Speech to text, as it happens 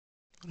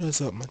What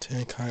is up, my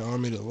Tankai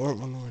Army? The Lord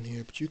VALORN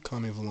here, but you call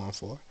me Valorn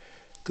for.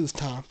 Cause it's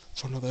time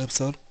for another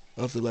episode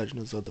of The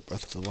Legend of Zelda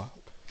Breath of the Wild.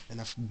 And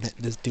I've met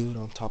this dude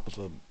on top of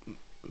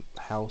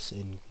a house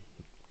in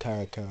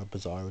Karakara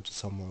Bazaar, which is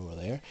somewhere over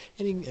there.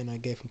 And I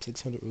gave him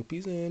 600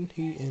 rupees, and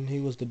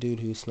he was the dude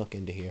who snuck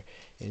into here,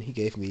 and he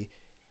gave me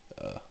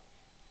uh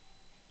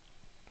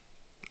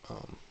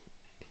um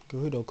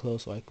Gerudo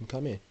clothes so I can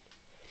come in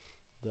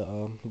the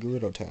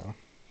Gerudo town.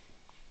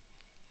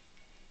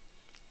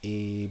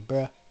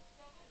 Bruh.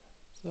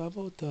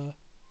 Savota.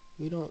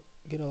 We don't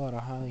get a lot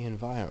of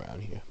Hylian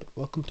around here, but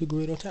welcome to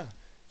Gerudo Town.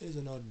 It is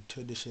an old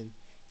tradition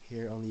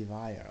here, only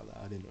Vi are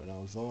allowed in. When I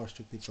was Vor,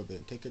 strictly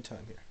forbidden. Take your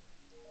time here.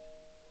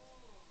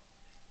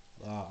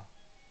 Ah.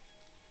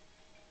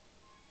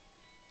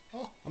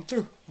 Oh, I'm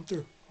through. I'm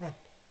through. Run.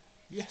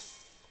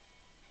 Yes.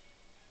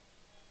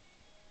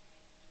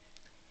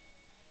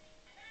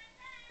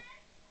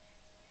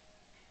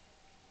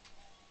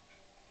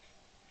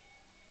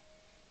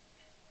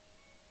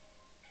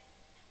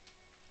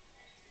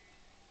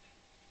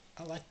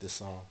 I like this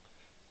song.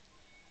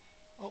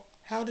 Oh,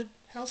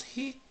 how's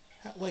he,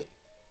 wait,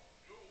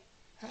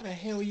 how the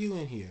hell are you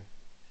in here?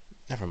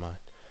 Never mind.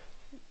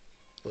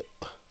 Wait,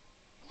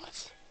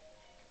 what?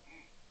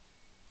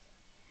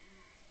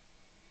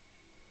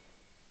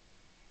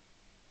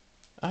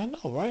 I know,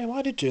 right?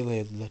 Why did your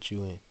lady let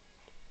you in?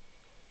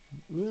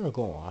 We're gonna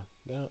go on.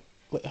 Now,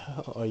 wait,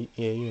 how are you?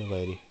 Yeah, you're a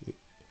lady.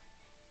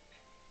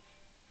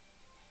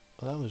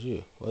 Well, that was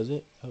you, was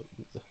it? Oh,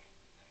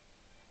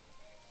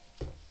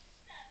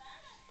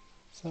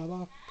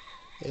 Salah?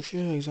 If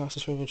you're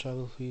exhausted from your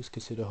travel, please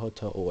consider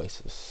Hotel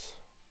Oasis.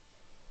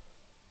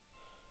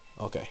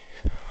 Okay.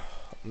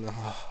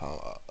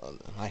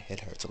 My head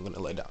hurts. I'm gonna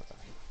lay down.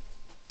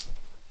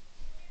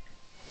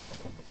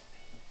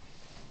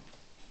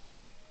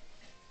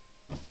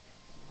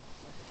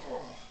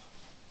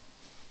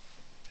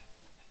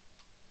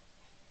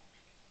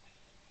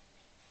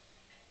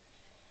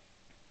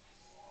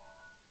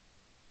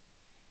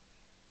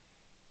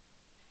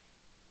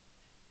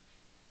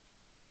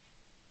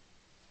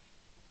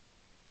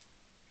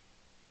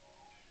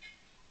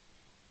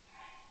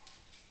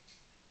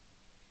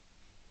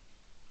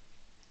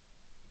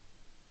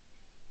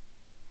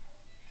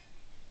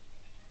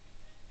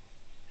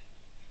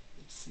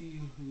 Let's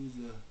see who's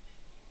the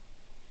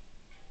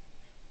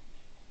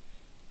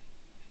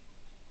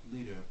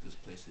leader of this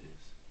place it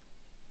is.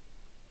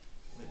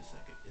 Wait a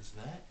second. Is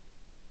that?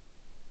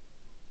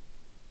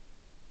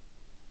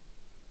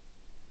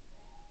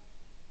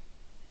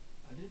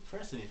 I didn't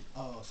press it.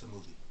 Oh, it's a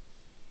movie.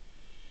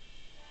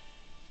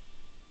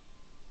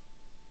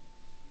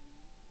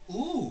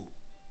 Ooh!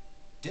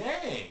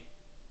 Dang!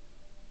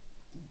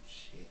 Ooh,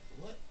 shit.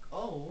 What?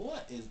 Oh,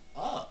 what is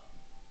up?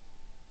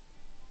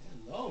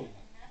 Hello.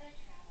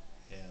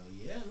 Hell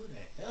yeah. Who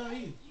the hell are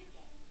you?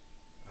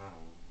 I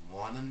don't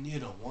wanna. You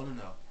don't wanna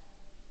know.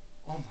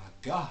 Oh my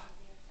god.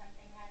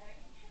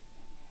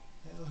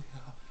 Hell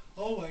yeah.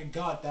 Oh my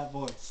god, that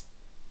voice.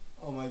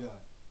 Oh my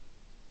god.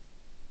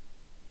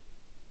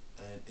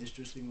 And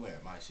interesting where?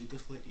 My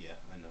secret split? Yeah,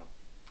 I know.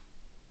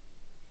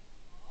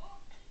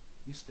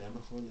 You stand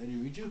before Lady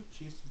Riju?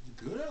 She's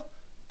good.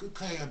 Good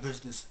kind of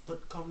business,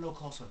 but come no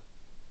closer.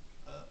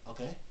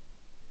 Okay.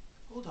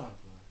 Hold on,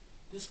 boy.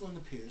 This one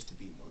appears to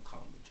be more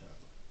common traveler.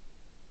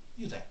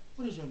 You there?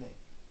 What is your name?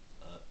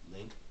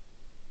 Link.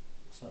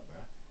 What's up,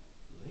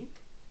 bruh? Link?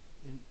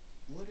 And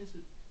what is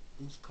it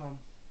who's come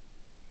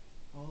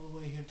all the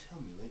way here?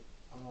 Tell me, Link.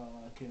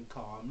 I can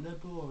calm the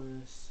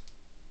Boris.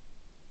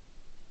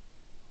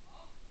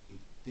 You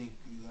think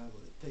you have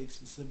what it takes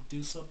to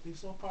subdue something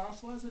so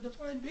powerful as a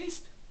divine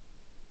beast?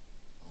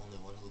 Only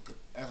one who could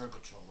ever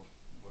control him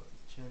were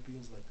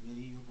champions like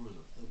Lady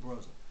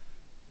Ubroza.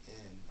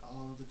 And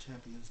all of the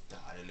champions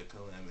died in a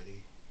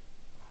calamity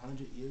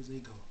 100 years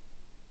ago.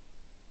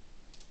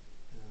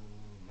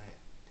 Oh man,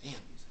 damn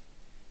music.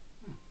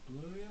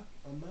 Gloria,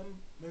 a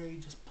memory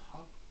just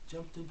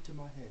jumped into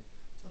my head.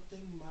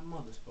 Something my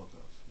mother spoke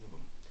of.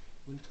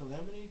 When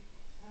calamity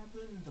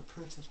happened, the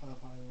Prince of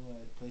Hyrule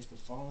had placed a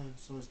fallen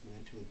swordsman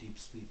into a deep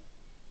sleep.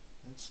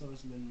 That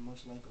swordsman,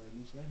 much like our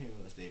new friend here,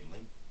 was named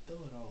Link,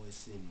 though it always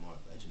seemed more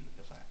legend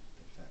than fact.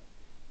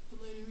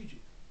 But Lady Riju,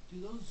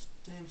 do those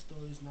damn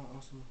stories not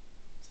also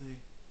say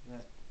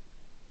that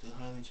the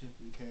Highland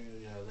champion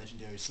carried a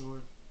legendary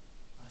sword?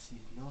 I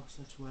see no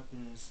such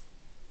weapon is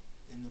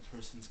in the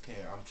person's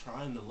care. I'm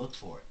trying to look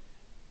for it.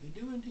 They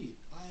do indeed.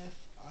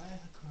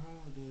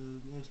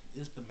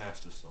 Is the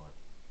Master Sword.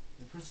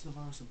 The Princess of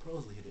Honor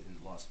supposedly hid it in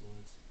the Lost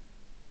Woods.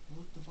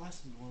 What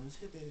devices one is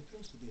hit, it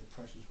appears to be a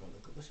precious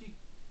relic of a sheik.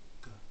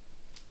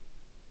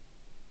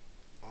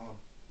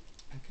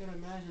 I can't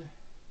imagine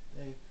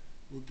they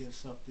will give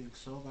something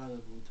so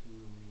valuable to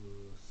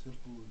a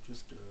simple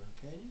drifter,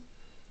 can you?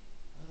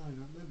 I don't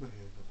even remember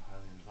hearing of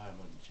Highland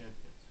Environmental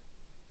Champions.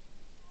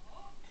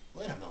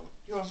 Wait a moment,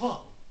 you're a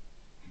Vol!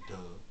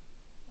 Duh.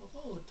 A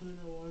Vol to an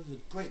award is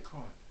a great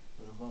crime,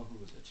 but a Vol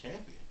who is a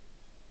champion?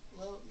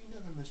 Well, you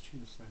never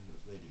mistreat a friend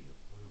of Lady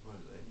or her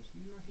brother, and if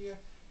you are here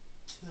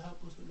to help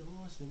us with the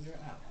divorce, then we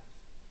are allies.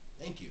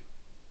 Thank you.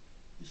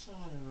 You saw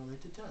it on our way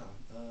to town.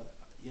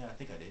 Yeah, I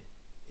think I did.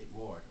 It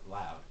roared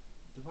loud.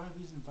 Divine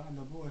Reason found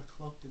the boy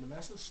cloaked in a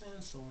massive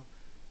sandstorm,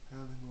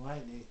 hurling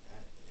lightning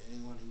at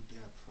anyone who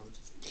dare approach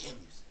us. Damn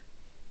you, sir.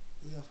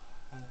 We have,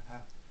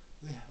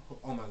 we have,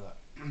 oh my god.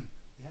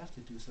 We have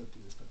to do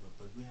something to stop it,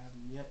 but we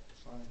haven't yet to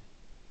find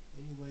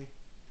any way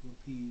to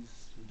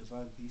appease the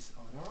divine beast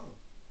on our own.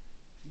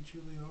 If you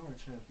truly are a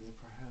champion,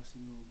 perhaps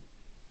you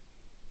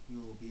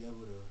will be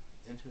able to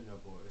enter their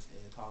borders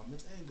and calm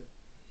its anger.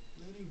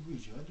 Lady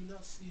Regio, I do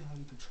not see how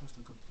you can trust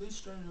a complete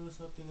stranger with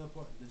something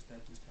important at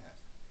this task.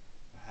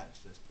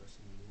 Perhaps this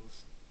person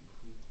was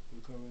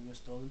recovering a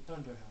stolen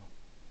thunder helm.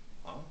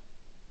 Huh?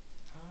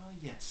 Ah,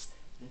 yes.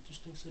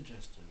 Interesting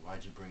suggestion.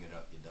 Why'd you bring it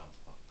up, you dumb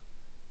fuck?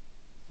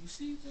 You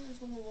see, there is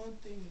only one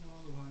thing in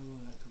all of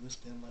Hyrule that can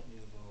withstand lightning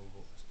of all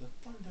wars. The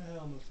thunder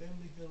helm, a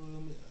family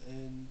heirloom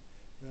and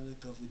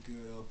relic of the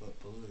Gerudo, but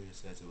Valyria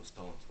says it was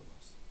stolen from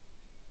us.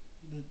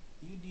 You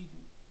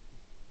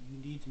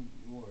needn't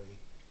worry,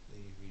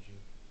 Lady Riju.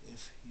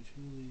 If he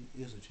truly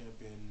is a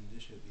champion,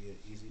 this should be an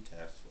easy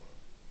task for him.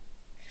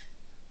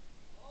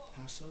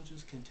 Our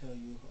soldiers can tell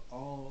you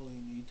all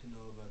you need to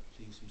know about the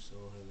thieves who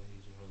stole her Lady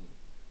Gerudo.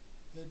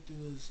 Head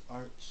through his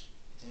arch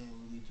and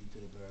will lead you to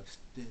the barracks.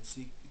 Then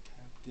seek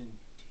Captain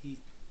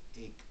Teep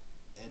Ache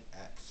and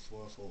ask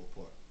for a full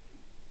report.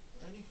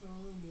 Any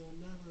room you'll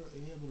never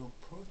be able to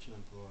approach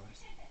him for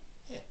us.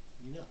 Yeah,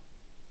 you know.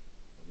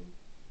 I mean,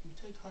 you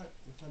take heart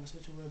and find a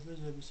situation where a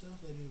visitor of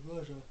yourself, Lady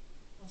Roja,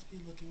 must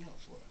be looking out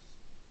for us.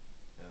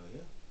 Hell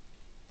yeah.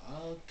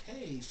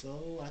 Okay,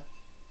 so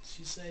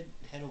she said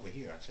head over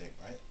here, I think,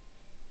 right?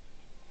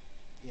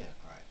 Yeah,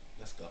 alright,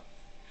 let's go.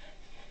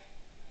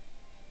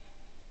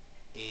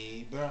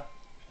 Hey, bruh,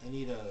 I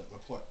need a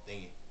report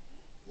thingy.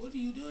 What are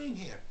you doing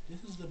here?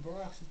 This is the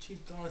barracks of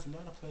Chief Guards,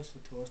 not a place for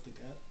tourists to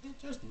gather.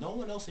 There's no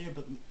one else here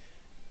but me.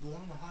 We're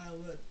on a high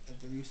alert at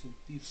the recent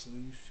thieves, so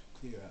you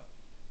should clear out.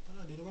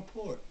 But I need a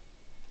report.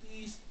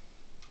 Please.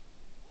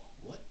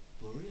 What?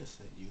 Gloria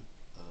sent you?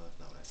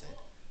 Not what I said.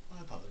 My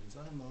apologies.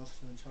 I'm the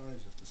officer in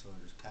charge of the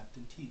soldiers,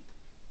 Captain Teak.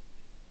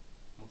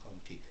 I'm gonna call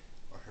him Teak.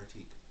 Or her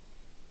Teak.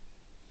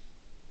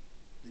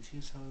 The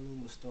chief's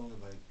heirloom was stolen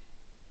by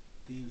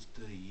thieves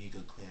to the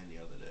Yiga clan the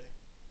other day.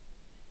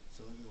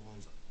 So everyone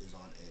is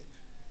on edge.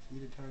 If we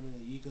determine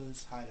the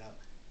Yiga's hideout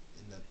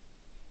in the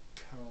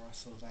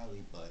Karaso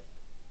Valley, but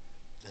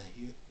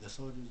the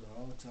soldiers are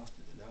all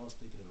exhausted, and I was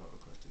thinking about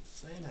requesting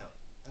same help,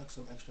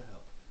 some extra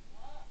help.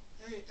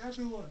 Hey,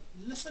 everyone,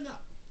 listen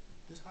up!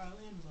 This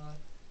Highland guy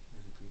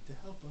has agreed to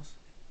help us.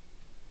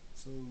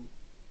 So,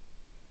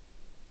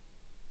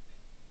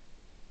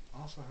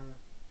 offer her,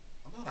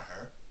 about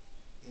her,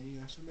 any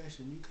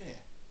information you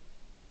can.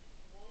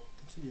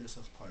 Consider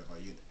yourself part of our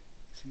unit.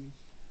 If you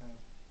have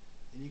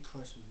any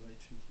questions, my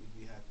troops would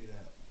be happy to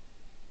help.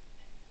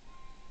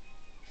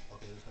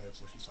 Okay, let's hurry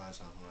before she finds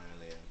out who I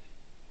really am.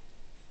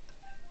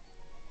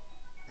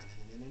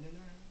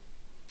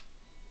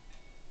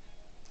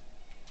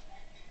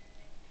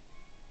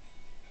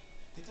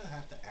 I think I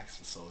have to ask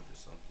the soldier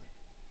something.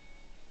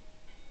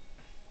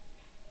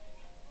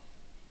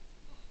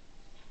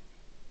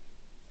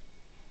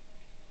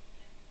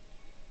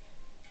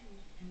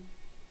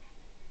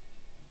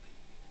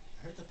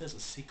 I heard that there's a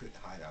secret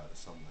hideout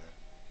somewhere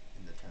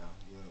in the town,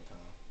 Gerudo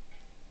town.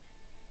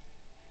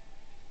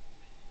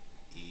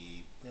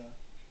 Bruh.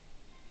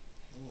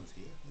 No one's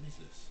here? What is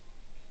this?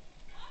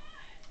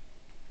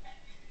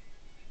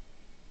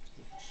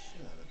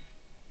 Shit out of me.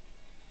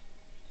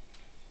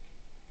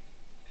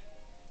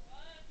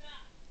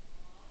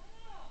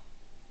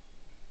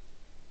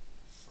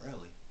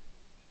 Frelly?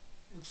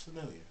 Looks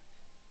familiar.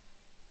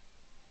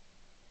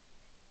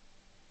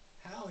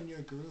 How in your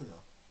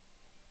Gerudo?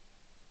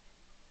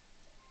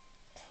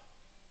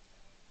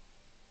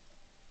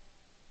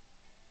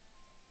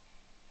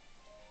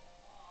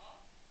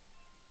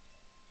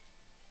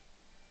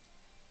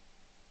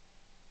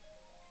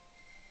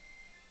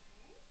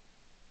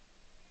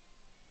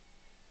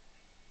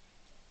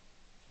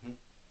 Hmm.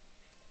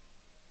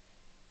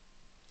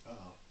 Uh-oh.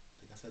 I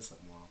think I said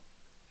something wrong.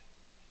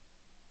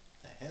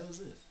 What the hell is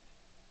this?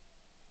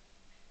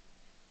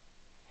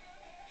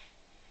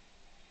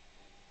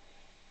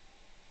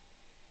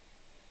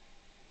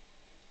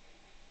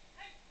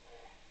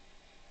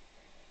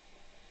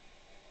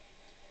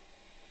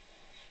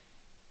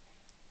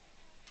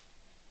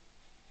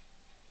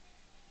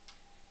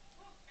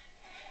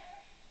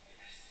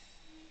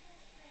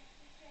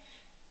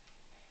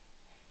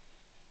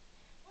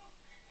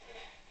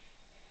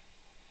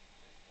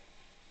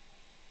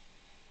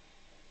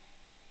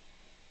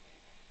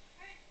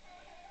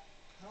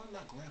 How did I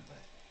not grab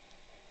that?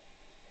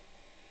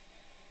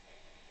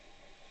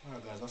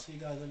 Alright guys, I'll see you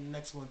guys in the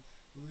next one.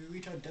 When we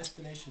reach our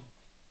destination.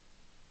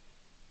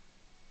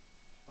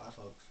 Bye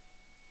folks.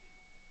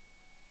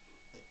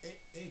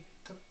 Hey,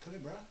 come here,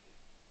 bro.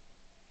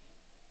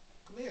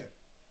 Come here.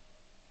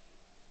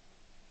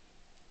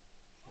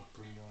 I'll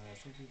bring your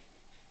ass over here.